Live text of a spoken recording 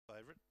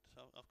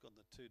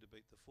2 to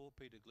beat the 4.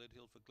 Peter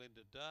Gledhill for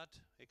Glenda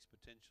Dart.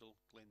 Ex-Potential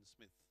Glenn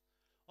Smith.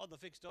 On the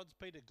fixed odds,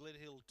 Peter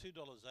Gledhill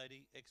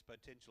 $2.80.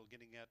 Ex-Potential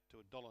getting out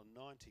to $1.90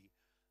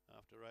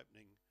 after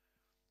opening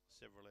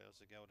several hours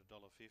ago at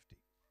 $1.50.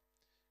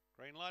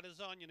 Green light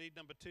is on. You need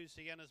number 2,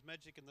 Sienna's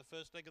Magic, in the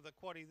first leg of the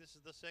quaddie. This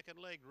is the second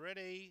leg.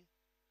 Ready?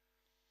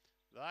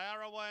 They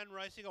are away and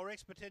racing, or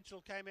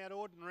Ex-Potential came out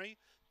ordinary.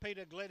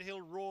 Peter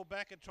Gledhill raw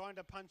back and trying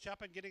to punch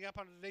up and getting up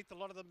underneath. A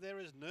lot of them there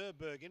is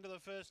Nurburg into the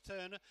first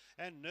turn,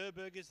 and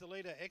Nurburg is the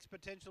leader.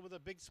 Ex-Potential with a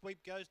big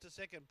sweep goes to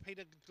second.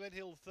 Peter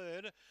Gledhill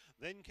third.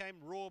 Then came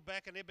raw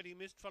back and Ebony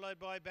Mist, followed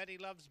by Batty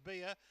Loves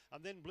Beer,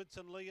 and then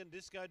Blitzen Lee and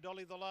Disco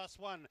Dolly the last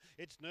one.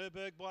 It's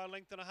Nurburg by a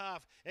length and a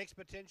half.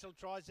 Ex-Potential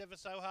tries ever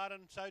so hard,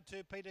 and so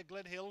too Peter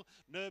Gledhill.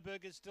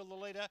 Nurburg is still the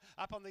leader.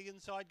 Up on the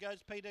inside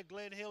goes Peter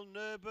Gledhill.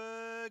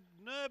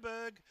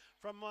 Nurburg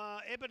from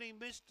Ebony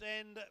Mist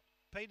and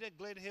Peter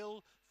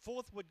Gledhill.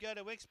 Fourth would go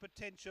to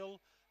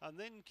Ex-Potential, and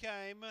then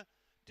came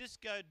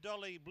Disco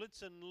Dolly,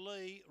 Blitzen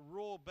Lee,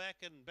 Raw Back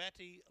and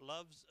Batty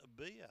Loves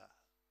Beer.